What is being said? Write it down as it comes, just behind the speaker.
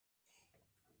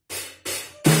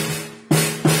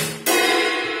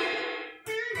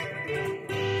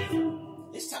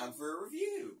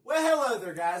Hello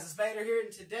there, guys. It's Vader here,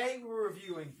 and today we're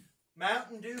reviewing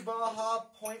Mountain Dew Baja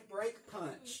Point Break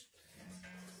Punch.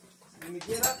 Let me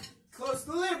get up close,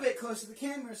 a little bit close to the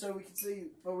camera so we can see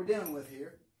what we're dealing with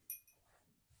here.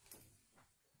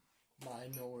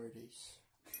 Minorities.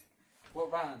 What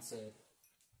Ryan said.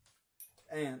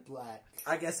 And Black.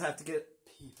 I guess I have to get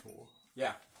People.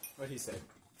 Yeah, what he said.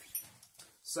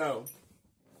 So,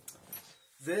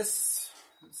 this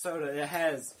soda, it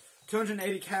has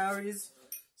 280 calories,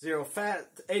 0 fat,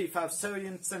 85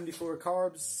 sodium, 74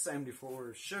 carbs,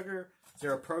 74 sugar,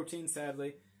 0 protein,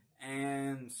 sadly,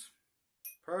 and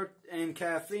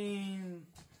caffeine.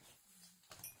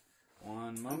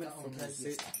 One moment. I'm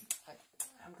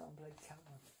gonna play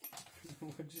cowboy.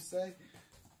 What'd you say?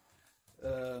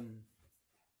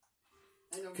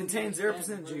 Contains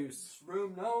 0% juice.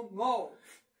 Room no more.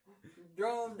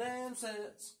 Drum damn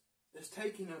sets. It's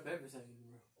taking up everything in the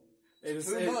room. It's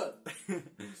too much.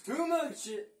 It's too much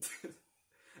shit.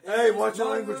 Hey, watch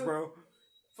your language, bro.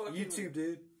 YouTube,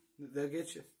 dude. They'll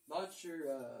get you. Not sure.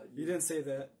 You didn't say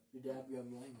that. Your dad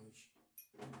young language.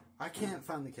 I can't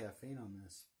find the caffeine on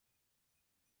this.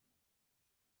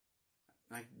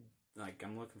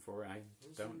 I'm looking for it. I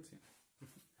don't see it.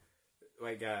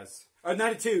 Wait, guys. Oh,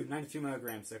 92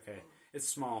 milligrams. Okay. It's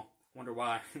small. Wonder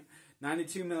why.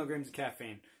 92 milligrams of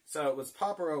caffeine. So let's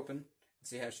pop her open and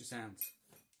see how she sounds.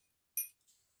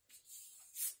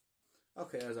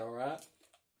 Okay, that's alright.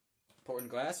 Pour in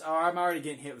glass. Oh, I'm already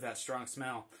getting hit with that strong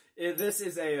smell. This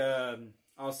is a,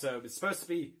 also, it's supposed to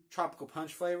be tropical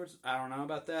punch flavors. I don't know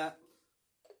about that.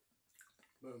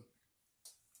 Boom.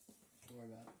 Don't worry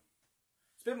about it.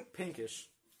 It's a bit pinkish.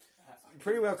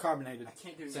 Pretty well carbonated. I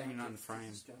can't do that. Saying not in the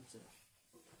frame.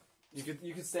 You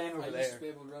could stand over I there. used to be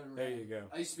able to run around. There you go.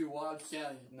 I used to be a wild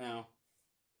stallion. No.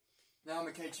 Now I'm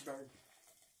a caged bird.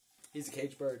 He's a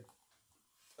cage bird.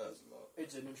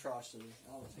 It's an atrocity.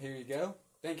 Here you go.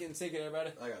 Thank you and take it,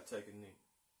 everybody. I gotta take a knee.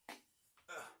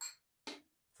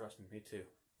 Trust me, me too.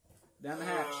 Down the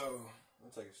hatch. I'll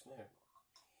take a sniff.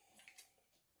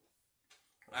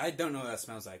 I don't know what that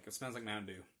smells like. It smells like Mountain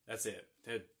Dew. That's it.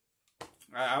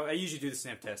 I usually do the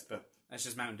sniff test, but that's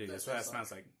just Mountain Dew. That's what that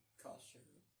smells like. Cost sugar.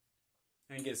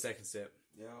 I can get a second sip.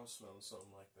 Yeah, I was smelling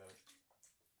something like that.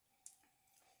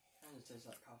 Kind of tastes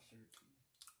like cost sugar.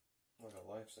 Like a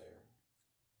lifesaver.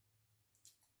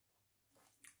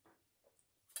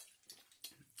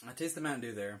 I taste the Mountain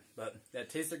Dew there, but that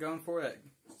taste they're going for,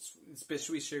 it's a bit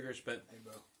sweet sugarish, but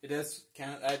it does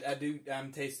kind of,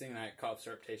 I'm tasting that cough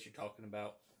syrup taste you're talking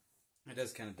about. It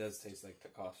does taste like the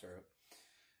cough syrup.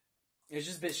 It's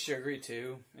just a bit sugary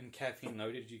too, and caffeine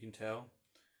loaded, you can tell.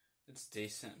 It's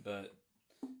decent, but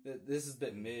this is a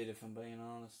bit mid if I'm being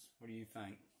honest. What do you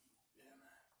think? Yeah,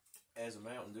 man. As a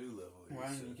Mountain Dew level.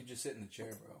 Ryan, you could just sit in the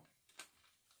chair, bro.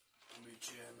 Be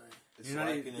chair, man. It's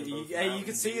you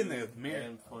can see in the mirror.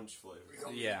 And punch flavor.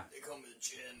 Yeah. They call me the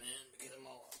chair, man. Get them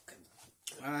all.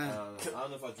 I don't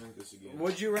know if I drink this again.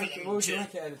 What would you rank it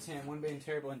out of 10? 1 being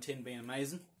terrible and 10 being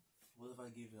amazing? What if I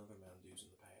give another Mountain Dews in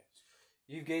the past?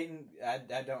 You've gained. I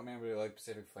don't remember like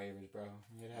specific flavors, bro.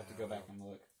 You'd have to go back and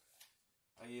look.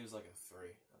 I gave it like a 3.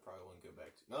 I probably wouldn't go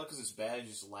back to. Not because it's bad, it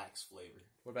just lacks flavor.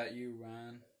 What about you,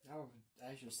 Ryan? I would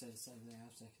actually say the same thing. I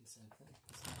was thinking the same thing.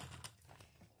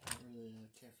 I don't really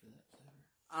care for that flavor.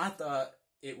 I thought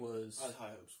it was. I had high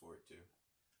hopes for it too.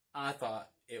 I thought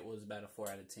it was about a 4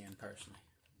 out of 10 personally.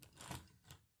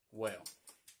 Well.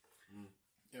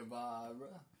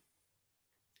 Elvira.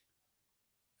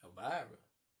 Elvira.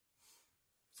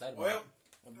 Well.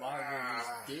 Elvira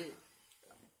just did.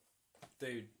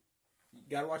 Dude, you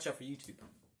gotta watch out for YouTube.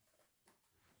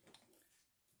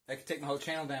 That could take my whole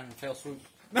channel down in a fail swoop.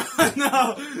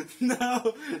 No.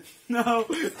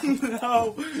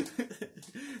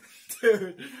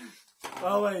 Dude.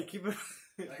 Oh wait, keep it.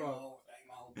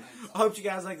 I hope you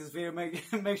guys like this video.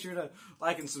 Make sure to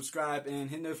like and subscribe and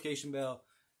hit the notification bell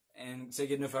and so you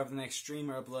get notified for the next stream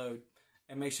or upload.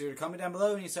 And make sure to comment down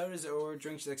below any sodas or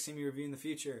drinks you'd like to see me review in the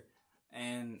future.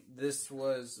 And this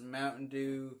was Mountain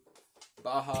Dew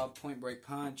Baja Point Break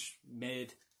Punch.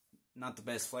 Mid. Not the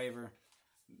best flavor.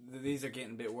 These are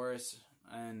getting a bit worse.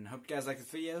 And hope you guys like this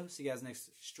video. See you guys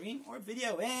next stream or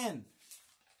video. And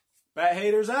Bat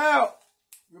Haters out!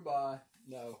 Goodbye.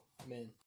 No, I'm in.